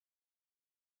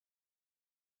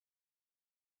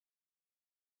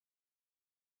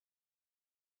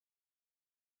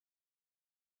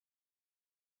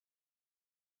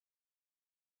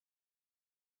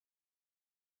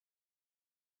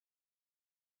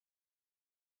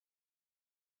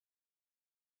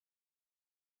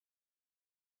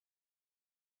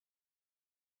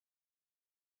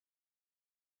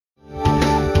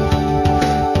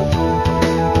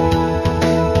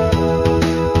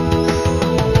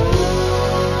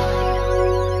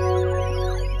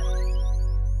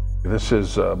This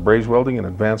is Braze Welding and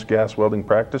Advanced Gas Welding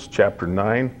Practice, Chapter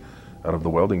 9 out of the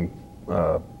Welding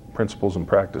Principles and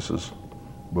Practices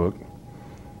book.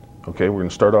 Okay, we're going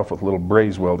to start off with a little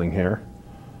braze welding here.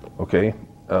 Okay,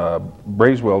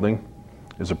 braze welding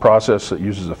is a process that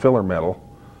uses a filler metal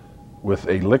with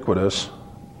a liquidus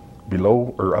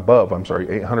below or above,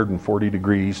 840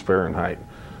 degrees Fahrenheit.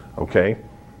 Okay,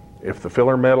 if the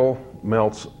filler metal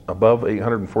melts above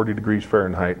 840 degrees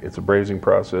Fahrenheit, it's a brazing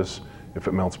process. If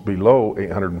it melts below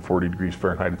 840 degrees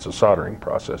Fahrenheit, it's a soldering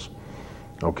process.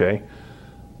 Okay,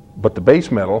 but the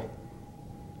base metal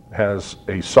has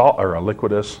a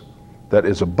liquidus that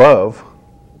is above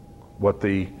what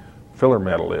the filler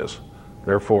metal is.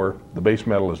 Therefore, the base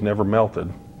metal is never melted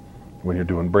when you're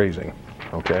doing brazing.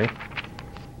 Okay,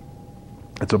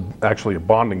 it's actually a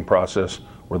bonding process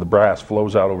where the brass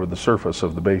flows out over the surface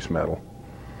of the base metal.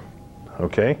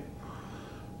 Okay,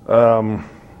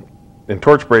 in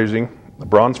torch brazing, the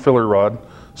bronze filler rod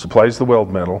supplies the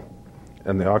weld metal,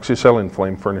 and the oxyacetylene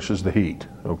flame furnishes the heat.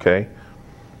 Okay.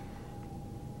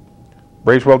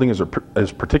 Braze welding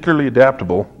is particularly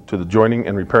adaptable to the joining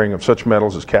and repairing of such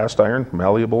metals as cast iron,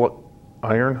 malleable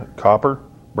iron, copper,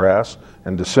 brass,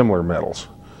 and dissimilar metals.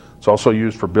 It's also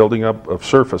used for building up of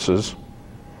surfaces.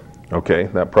 Okay,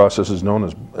 that process is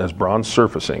known as bronze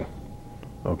surfacing.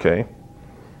 Okay.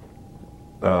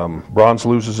 Bronze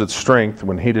loses its strength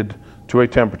when heated to a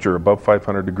temperature above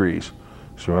 500 degrees.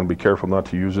 So you want to be careful not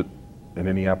to use it in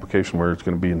any application where it's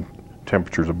going to be in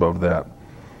temperatures above that.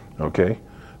 Okay.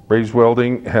 Braze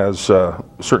welding has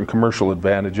certain commercial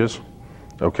advantages.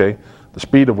 Okay. The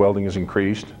speed of welding is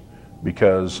increased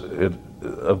because you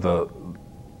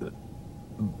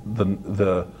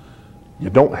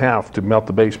don't have to melt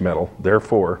the base metal,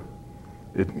 therefore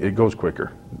it goes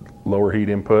quicker. Lower heat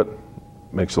input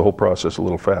makes the whole process a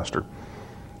little faster.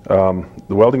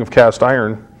 The welding of cast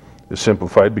iron is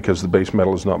simplified because the base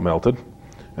metal is not melted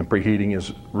and preheating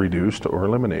is reduced or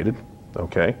eliminated.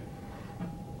 Okay.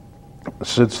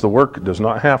 Since the work does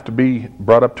not have to be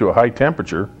brought up to a high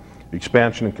temperature,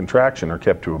 expansion and contraction are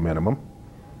kept to a minimum.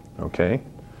 Okay.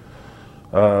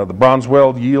 The bronze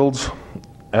weld yields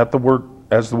at the work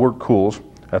as the work cools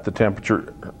at the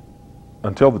temperature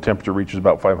until the temperature reaches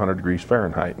about 500 degrees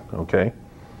Fahrenheit. Okay.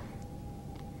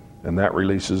 And that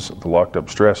releases the locked up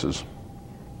stresses.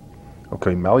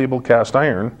 Okay, malleable cast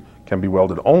iron can be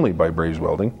welded only by braze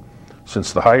welding,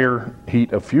 since the higher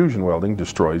heat of fusion welding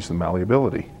destroys the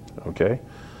malleability. Okay,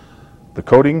 the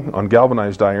coating on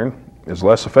galvanized iron is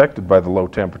less affected by the low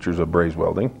temperatures of braze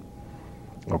welding.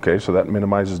 Okay, so that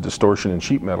minimizes distortion in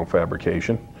sheet metal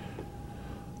fabrication.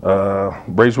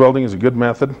 Braze welding is a good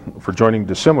method for joining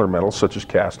dissimilar metals such as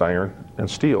cast iron and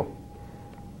steel.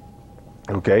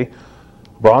 Okay.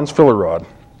 Bronze filler rod.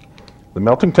 The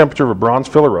melting temperature of a bronze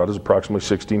filler rod is approximately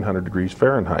 1600 degrees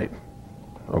Fahrenheit.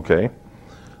 Okay.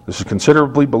 This is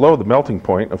considerably below the melting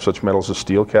point of such metals as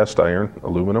steel, cast iron,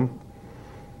 aluminum,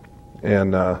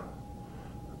 and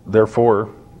therefore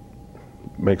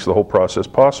makes the whole process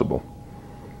possible.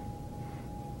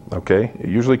 Okay. It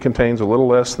usually contains a little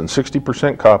less than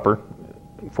 60% copper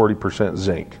and 40%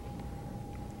 zinc.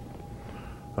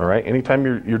 All right. Anytime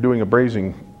you're doing a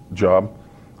brazing job,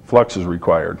 flux is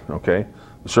required. Okay,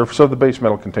 the surface of the base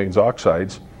metal contains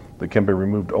oxides that can be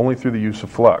removed only through the use of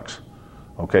flux.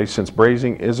 Okay, since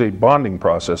brazing is a bonding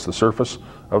process, the surface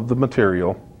of the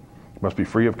material must be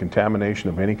free of contamination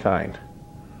of any kind.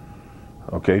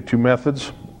 Okay, two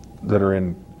methods that are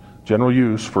in general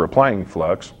use for applying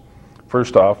flux.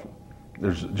 First off,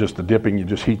 there's just the dipping. You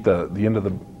just heat the end of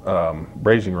the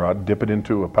brazing rod, dip it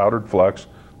into a powdered flux.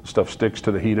 The stuff sticks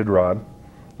to the heated rod.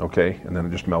 Okay, and then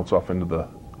it just melts off into the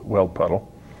weld puddle.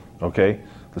 Okay,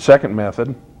 the second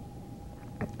method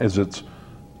is it's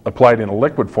applied in a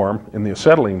liquid form in the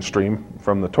acetylene stream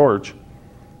from the torch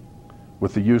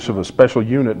with the use of a special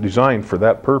unit designed for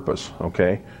that purpose.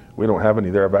 Okay, we don't have any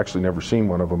there. I've actually never seen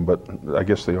one of them, but I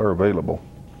guess they are available.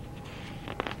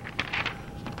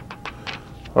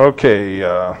 Okay,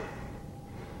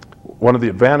 one of the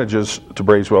advantages to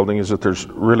braze welding is that there's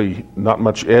really not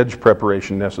much edge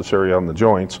preparation necessary on the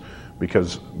joints,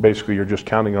 because basically you're just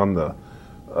counting on the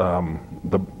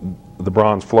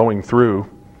bronze flowing through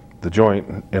the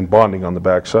joint and bonding on the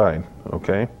back side.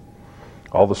 Okay,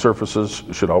 all the surfaces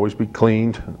should always be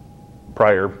cleaned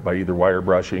prior by either wire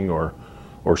brushing or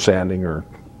sanding or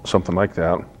something like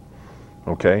that.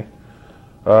 Okay,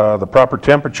 the proper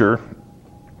temperature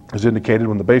is indicated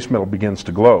when the base metal begins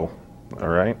to glow. All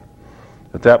right,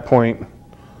 at that point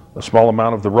a small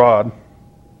amount of the rod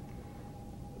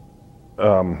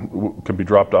can be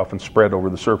dropped off and spread over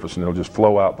the surface, and it'll just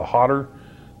flow out. The hotter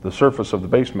the surface of the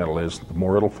base metal is, the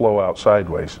more it'll flow out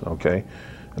sideways. Okay,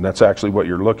 and that's actually what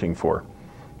you're looking for.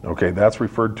 Okay, that's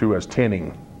referred to as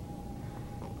tinning.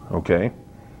 Okay,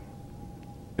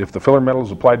 if the filler metal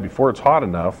is applied before it's hot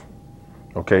enough,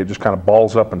 okay, it just kind of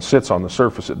balls up and sits on the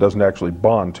surface. It doesn't actually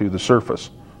bond to the surface.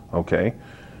 Okay,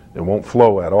 it won't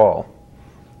flow at all.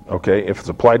 Okay, if it's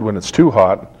applied when it's too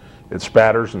hot, it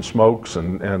spatters and smokes,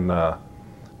 and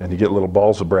you get little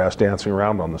balls of brass dancing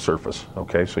around on the surface.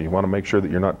 Okay, so you want to make sure that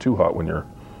you're not too hot when you're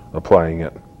applying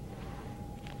it.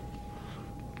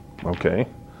 Okay,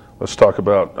 let's talk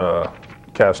about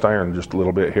cast iron just a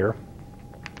little bit here.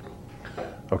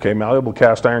 Okay, malleable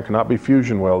cast iron cannot be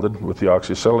fusion welded with the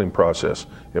oxyacetylene process.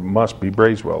 It must be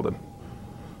braze welded.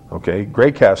 Okay,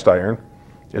 gray cast iron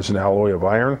is an alloy of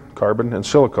iron, carbon, and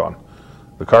silicon.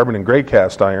 The carbon in gray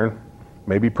cast iron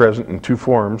may be present in two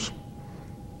forms: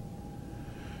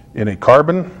 in a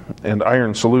carbon and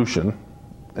iron solution,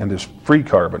 and is free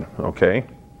carbon, okay,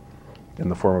 in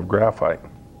the form of graphite.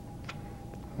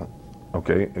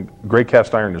 Okay, gray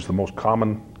cast iron is the most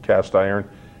common cast iron,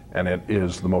 and it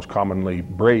is the most commonly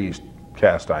brazed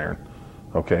cast iron.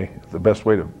 Okay, the best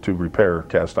way to repair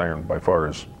cast iron by far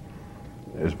is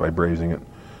by brazing it.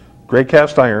 Gray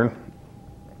cast iron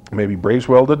may be braze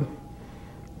welded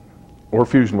or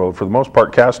fusion welded. For the most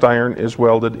part, cast iron is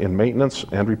welded in maintenance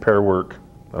and repair work.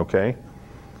 Okay.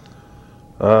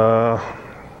 As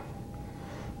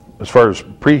far as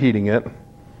preheating it,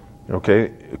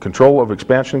 okay, control of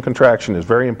expansion and contraction is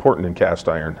very important in cast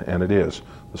iron, and it is.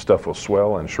 The stuff will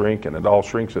swell and shrink, and it all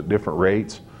shrinks at different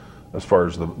rates as far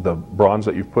as the bronze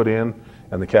that you've put in,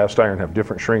 and the cast iron have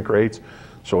different shrink rates.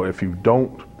 So if you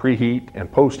don't preheat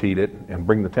and post-heat it and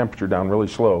bring the temperature down really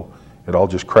slow, it all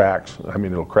just cracks. I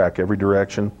mean, it'll crack every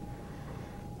direction.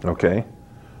 Okay.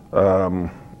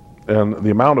 And the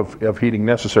amount of heating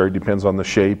necessary depends on the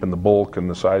shape and the bulk and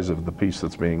the size of the piece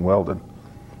that's being welded.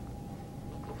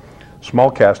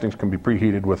 Small castings can be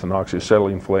preheated with an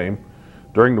oxyacetylene flame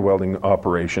during the welding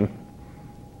operation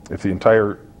if the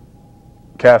entire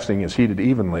casting is heated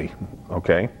evenly.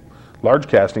 Okay. Large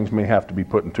castings may have to be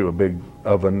put into a big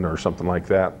oven or something like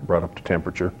that, brought up to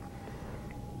temperature.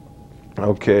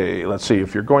 Okay, let's see.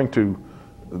 If you're going to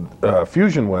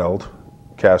fusion weld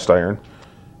cast iron,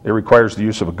 it requires the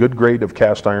use of a good grade of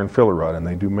cast iron filler rod, and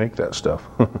they do make that stuff.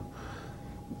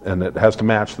 And it has to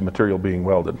match the material being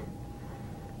welded.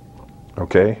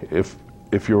 Okay, if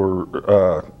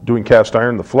you're doing cast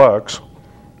iron, the flux,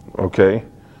 okay,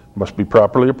 must be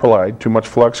properly applied. Too much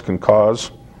flux can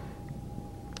cause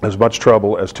as much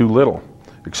trouble as too little.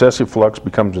 Excessive flux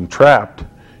becomes entrapped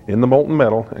in the molten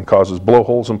metal and causes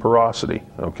blowholes and porosity.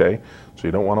 Okay, so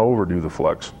you don't want to overdo the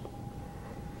flux.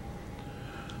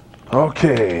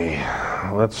 Okay,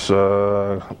 let's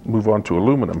move on to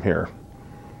aluminum here.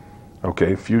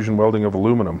 Okay, fusion welding of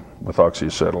aluminum with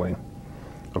oxyacetylene.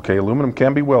 Okay, aluminum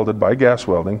can be welded by gas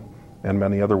welding and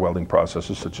many other welding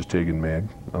processes such as TIG and MIG.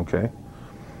 Okay,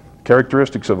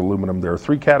 characteristics of aluminum: there are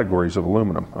three categories of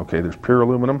aluminum. Okay, there's pure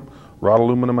aluminum, wrought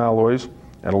aluminum alloys,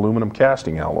 and aluminum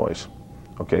casting alloys.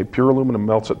 Okay, pure aluminum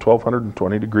melts at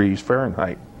 1220 degrees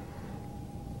Fahrenheit,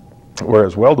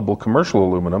 whereas weldable commercial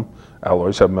aluminum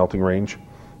alloys have a melting range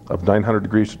of 900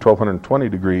 degrees to 1220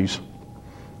 degrees.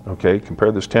 Okay,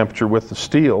 compare this temperature with the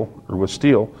steel,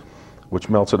 which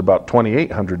melts at about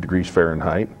 2800 degrees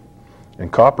Fahrenheit,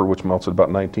 and copper, which melts at about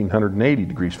 1980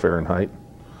 degrees Fahrenheit.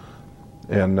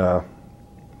 And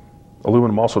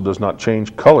aluminum also does not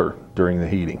change color during the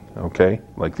heating, okay,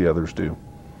 like the others do.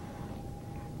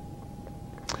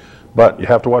 But you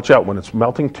have to watch out. When its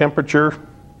melting temperature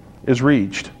is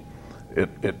reached,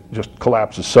 it just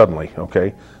collapses suddenly,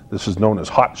 okay? This is known as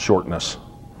hot shortness,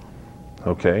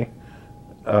 okay?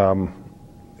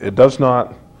 It does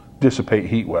not dissipate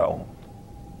heat well.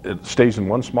 It stays in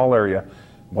one small area.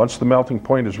 Once the melting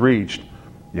point is reached,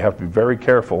 you have to be very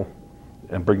careful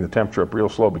and bring the temperature up real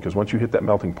slow, because once you hit that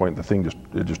melting point, the thing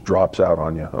just drops out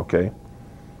on you, okay?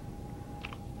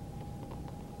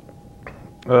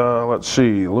 Let's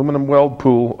see, aluminum weld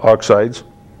pool oxides.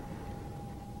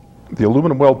 The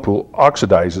aluminum weld pool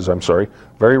oxidizes,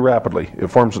 very rapidly. It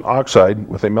forms an oxide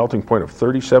with a melting point of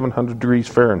 3700 degrees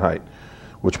Fahrenheit,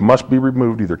 which must be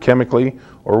removed either chemically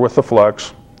or with the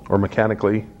flux, or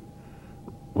mechanically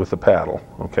with the paddle,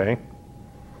 okay?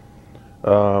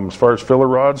 As far as filler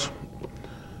rods,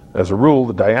 as a rule,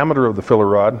 the diameter of the filler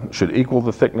rod should equal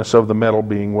the thickness of the metal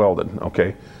being welded,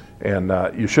 okay? And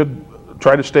you should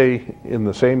try to stay in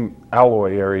the same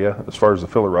alloy area as far as the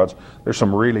filler rods. There's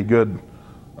some really good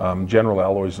general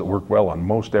alloys that work well on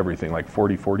most everything, like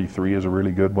 4043 is a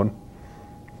really good one,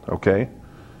 okay?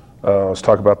 Let's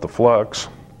talk about the flux.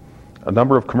 A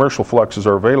number of commercial fluxes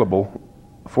are available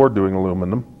for doing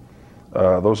aluminum.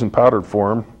 Those in powdered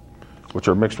form which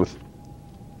are mixed with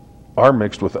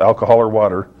alcohol or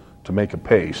water to make a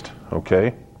paste,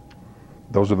 okay?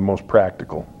 Those are the most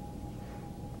practical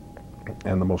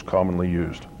and the most commonly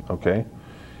used, okay?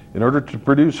 In order to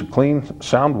produce a clean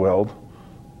sound weld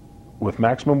with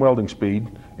maximum welding speed,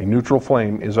 a neutral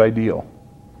flame is ideal,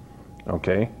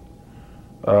 okay?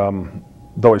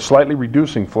 Though a slightly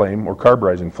reducing flame or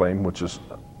carburizing flame, which is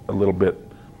a little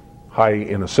bit high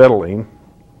in acetylene,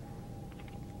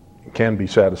 can be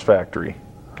satisfactory,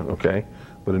 okay?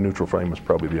 But a neutral flame is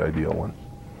probably the ideal one.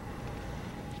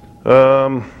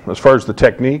 As far as the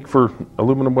technique for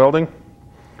aluminum welding,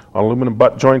 on aluminum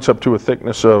butt joints up to a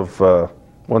thickness of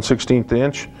 1/16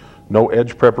 inch, no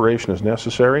edge preparation is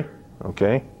necessary,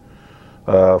 okay?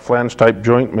 Flange type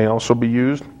joint may also be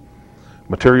used.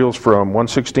 Materials from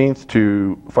 1/16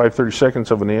 to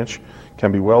 5/32 of an inch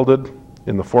can be welded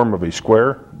in the form of a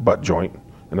square butt joint.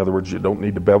 In other words, you don't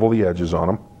need to bevel the edges on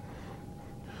them.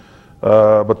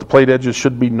 But the plate edges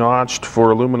should be notched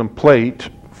for aluminum plate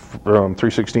from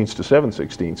 3/16 to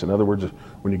 7/16. In other words,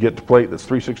 when you get to plate that's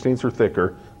 3/16 or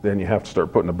thicker, then you have to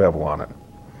start putting a bevel on it.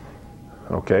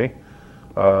 Okay?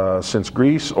 Since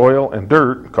grease, oil, and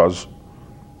dirt cause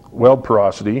weld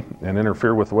porosity and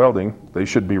interfere with welding, they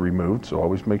should be removed, so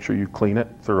always make sure you clean it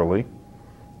thoroughly.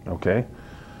 Okay?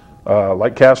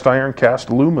 Like cast iron, cast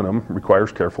aluminum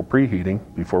requires careful preheating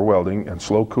before welding and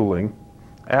slow cooling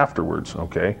afterwards,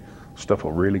 okay? Stuff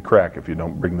will really crack if you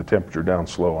don't bring the temperature down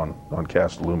slow on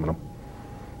cast aluminum.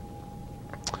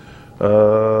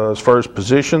 As far as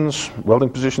positions, welding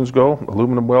positions go,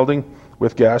 aluminum welding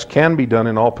with gas can be done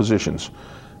in all positions.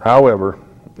 However,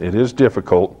 it is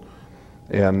difficult,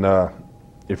 and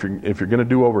if you're going to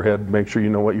do overhead, make sure you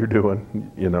know what you're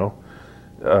doing. You know,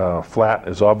 flat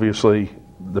is obviously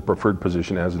the preferred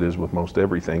position, as it is with most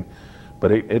everything,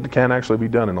 but it can actually be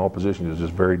done in all positions. It's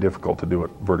just very difficult to do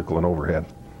it vertical and overhead.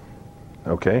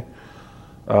 Okay.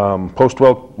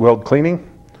 Post-weld cleaning.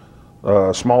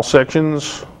 Small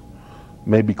sections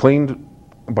may be cleaned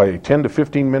by a 10 to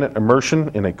 15 minute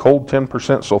immersion in a cold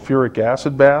 10% sulfuric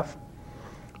acid bath,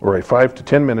 or a 5 to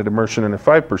 10 minute immersion in a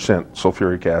 5%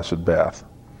 sulfuric acid bath,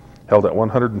 held at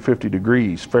 150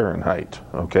 degrees Fahrenheit.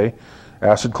 Okay.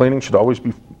 Acid cleaning should always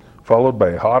be followed by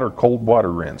a hot or cold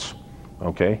water rinse.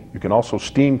 Okay. You can also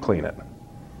steam clean it.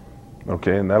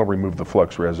 Okay, and that'll remove the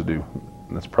flux residue.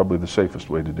 That's probably the safest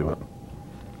way to do it.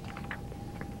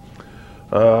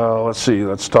 Let's see,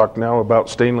 let's talk now about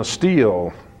stainless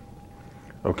steel.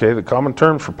 Okay, the common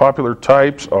terms for popular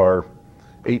types are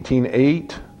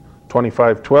 18-8,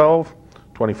 25-12,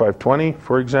 25-20,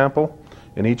 for example.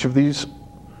 In each of these,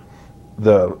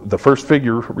 the first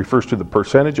figure refers to the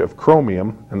percentage of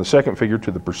chromium and the second figure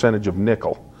to the percentage of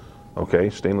nickel. Okay,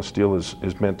 stainless steel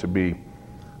is meant to be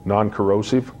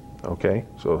non-corrosive. Okay,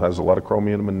 so it has a lot of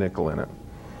chromium and nickel in it.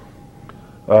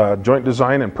 Joint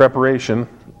design and preparation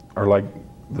are like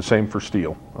the same for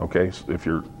steel, okay, so if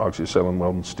you're oxyacetylene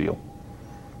welding steel.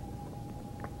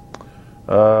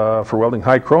 For welding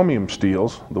high chromium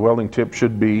steels, the welding tip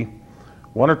should be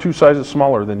 1 or 2 sizes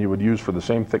smaller than you would use for the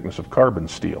same thickness of carbon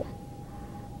steel.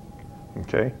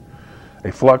 Okay,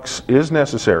 a flux is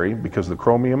necessary because the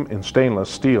chromium in stainless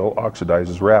steel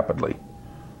oxidizes rapidly.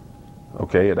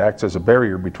 Okay, it acts as a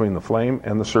barrier between the flame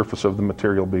and the surface of the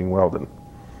material being welded.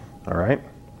 All right.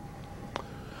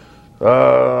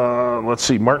 Let's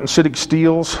see, martensitic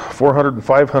steels, 400 and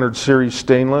 500 series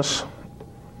stainless,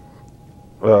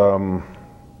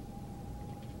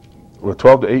 with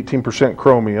 12 to 18%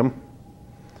 chromium.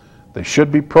 They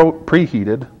should be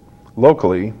preheated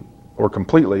locally or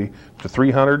completely to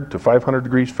 300 to 500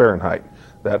 degrees Fahrenheit.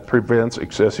 That prevents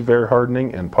excessive air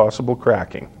hardening and possible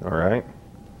cracking. All right.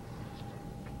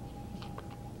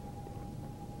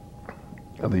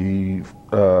 The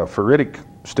ferritic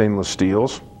stainless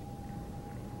steels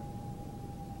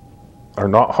are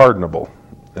not hardenable,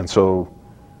 and so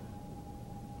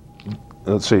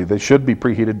let's see, they should be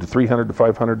preheated to 300 to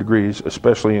 500 degrees,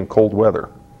 especially in cold weather.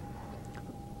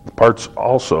 The parts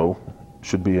also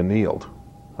should be annealed.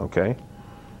 Okay.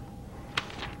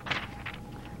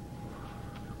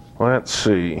 Let's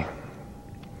see.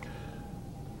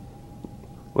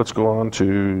 Let's go on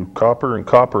to copper and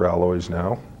copper alloys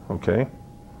now. Okay.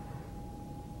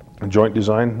 And joint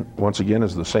design, once again,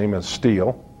 is the same as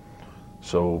steel.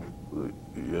 So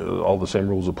all the same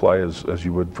rules apply as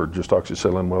you would for just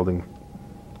oxyacetylene welding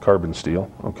carbon steel.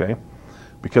 Okay.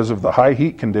 Because of the high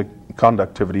heat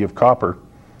conductivity of copper,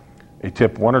 a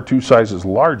tip 1 or 2 sizes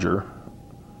larger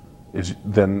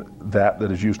than that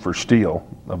is used for steel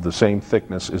of the same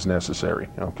thickness is necessary.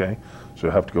 Okay. So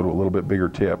you have to go to a little bit bigger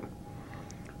tip.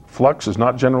 Flux is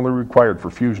not generally required for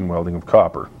fusion welding of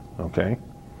copper. Okay.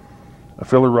 A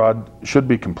filler rod should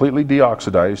be completely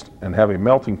deoxidized and have a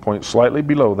melting point slightly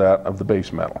below that of the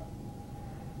base metal.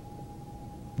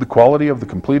 The quality of the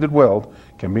completed weld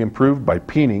can be improved by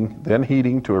peening, then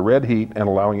heating to a red heat and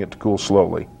allowing it to cool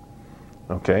slowly.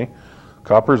 Okay?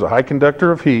 Copper is a high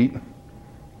conductor of heat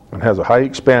and has a high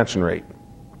expansion rate.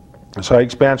 This high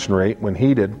expansion rate, when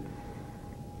heated,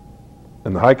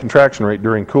 and the high contraction rate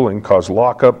during cooling cause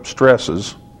lockup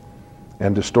stresses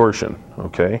and distortion.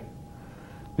 Okay?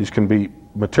 These can be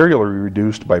materially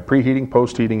reduced by preheating,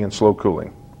 post-heating, and slow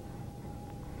cooling.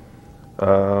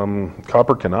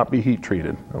 Copper cannot be heat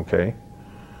treated. Okay?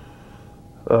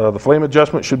 The flame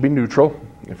adjustment should be neutral.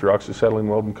 If you're oxyacetylene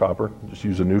welding copper, just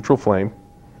use a neutral flame.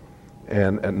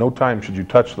 And at no time should you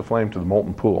touch the flame to the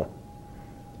molten pool.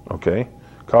 Okay?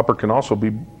 Copper can also be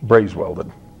braze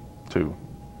welded too.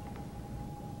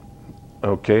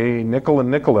 Okay, nickel and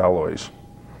nickel alloys.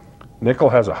 Nickel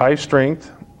has a high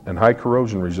strength and high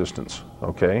corrosion resistance.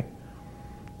 Okay?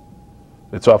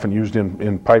 It's often used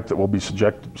in pipe that will be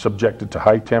subjected to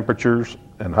high temperatures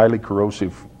and highly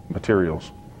corrosive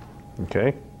materials.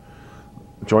 Okay?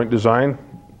 Joint design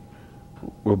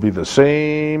will be the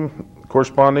same,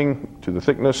 corresponding to the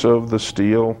thickness of the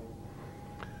steel.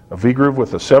 A V-groove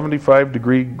with a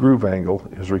 75-degree groove angle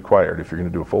is required if you're going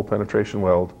to do a full penetration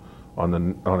weld on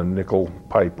a nickel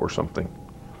pipe or something.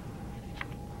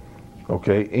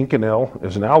 Okay, Inconel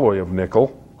is an alloy of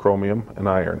nickel, chromium, and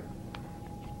iron,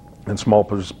 and small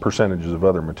percentages of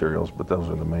other materials, but those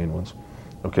are the main ones.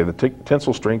 Okay, the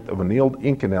tensile strength of annealed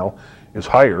Inconel is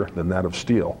higher than that of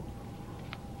steel.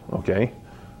 Okay,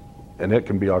 and it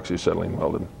can be oxyacetylene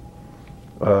welded.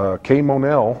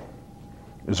 K-Monel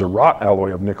is a wrought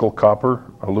alloy of nickel, copper,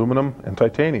 aluminum, and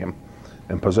titanium,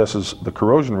 and possesses the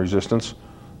corrosion resistance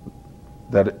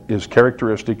that is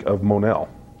characteristic of Monel.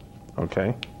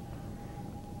 Okay,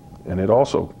 and it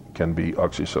also can be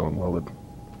oxyacetylene welded.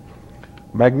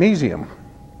 Magnesium.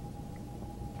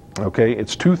 Okay,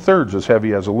 it's 2/3 as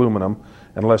heavy as aluminum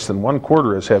and less than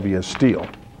 1/4 as heavy as steel.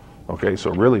 Okay,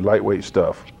 so really lightweight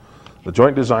stuff. The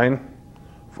joint design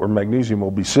for magnesium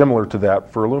will be similar to that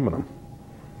for aluminum.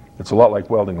 It's a lot like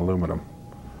welding aluminum.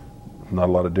 Not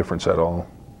a lot of difference at all.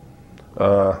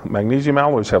 Magnesium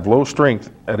alloys have low strength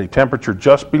at a temperature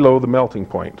just below the melting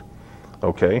point.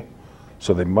 Okay,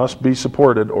 so they must be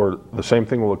supported or the same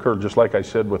thing will occur just like I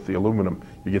said with the aluminum.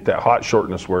 You get that hot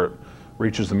shortness where it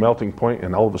reaches the melting point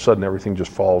and all of a sudden everything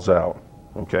just falls out.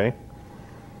 Okay,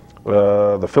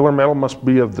 the filler metal must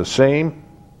be of the same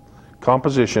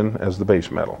composition as the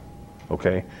base metal.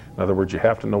 Okay, in other words, you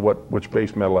have to know which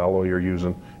base metal alloy you're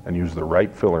using and use the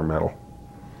right filler metal.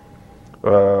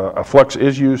 A flux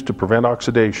is used to prevent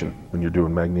oxidation when you're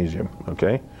doing magnesium.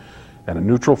 Okay, and a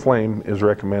neutral flame is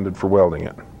recommended for welding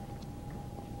it.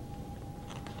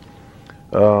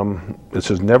 It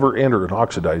says never enter an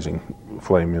oxidizing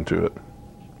flame into it.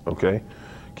 Okay,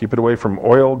 keep it away from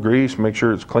oil, grease, make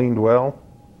sure it's cleaned well.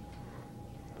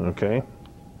 Okay,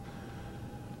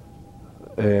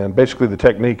 and basically the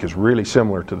technique is really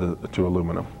similar to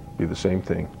aluminum. Be the same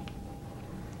thing.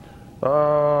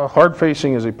 Hard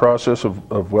facing is a process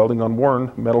of welding on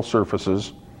worn metal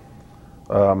surfaces.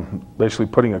 Basically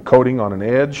putting a coating on an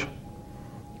edge,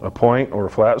 a point, or a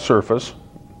flat surface,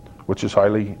 which is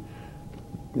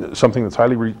something that's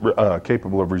highly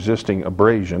capable of resisting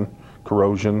abrasion,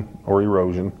 corrosion, or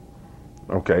erosion.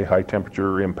 Okay, high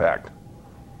temperature or impact.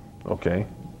 Okay,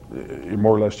 you're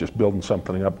more or less just building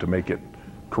something up to make it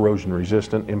corrosion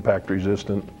resistant, impact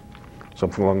resistant,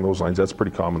 something along those lines. That's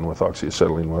pretty common with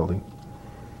oxyacetylene welding.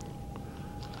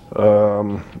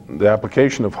 The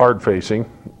application of hard facing,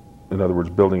 in other words,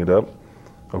 building it up.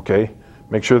 Okay,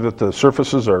 make sure that the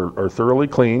surfaces are thoroughly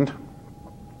cleaned,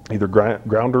 either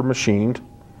ground or machined,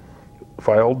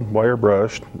 filed, wire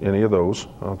brushed, any of those.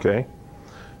 Okay,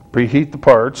 preheat the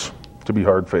parts to be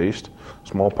hard faced.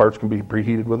 Small parts can be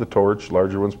preheated with a torch.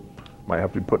 Larger ones might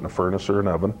have to be put in a furnace or an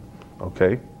oven.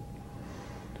 Okay,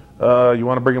 you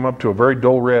want to bring them up to a very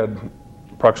dull red,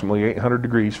 approximately 800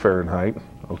 degrees Fahrenheit.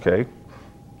 Okay,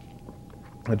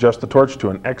 adjust the torch to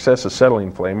an excess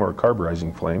acetylene flame or a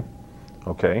carburizing flame.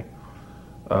 Okay,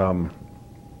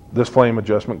 this flame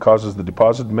adjustment causes the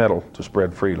deposited metal to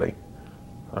spread freely.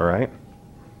 All right,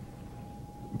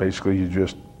 basically you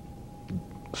just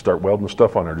start welding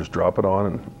stuff on there. Just drop it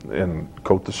on and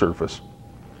coat the surface.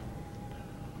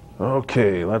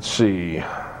 Okay, let's see.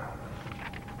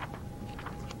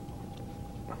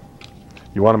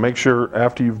 You want to make sure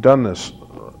after you've done this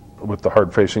with the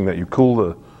hard facing that you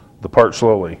cool the part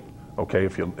slowly. Okay,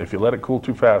 if you let it cool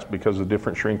too fast because of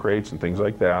different shrink rates and things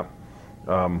like that,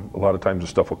 a lot of times the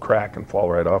stuff will crack and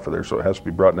fall right off of there, so it has to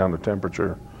be brought down to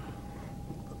temperature.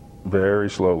 very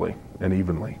slowly and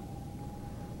evenly.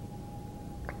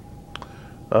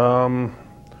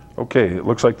 Okay, it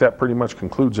looks like that pretty much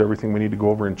concludes everything we need to go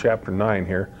over in chapter 9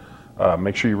 here.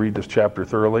 Make sure you read this chapter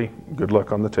thoroughly. Good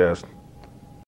luck on the test.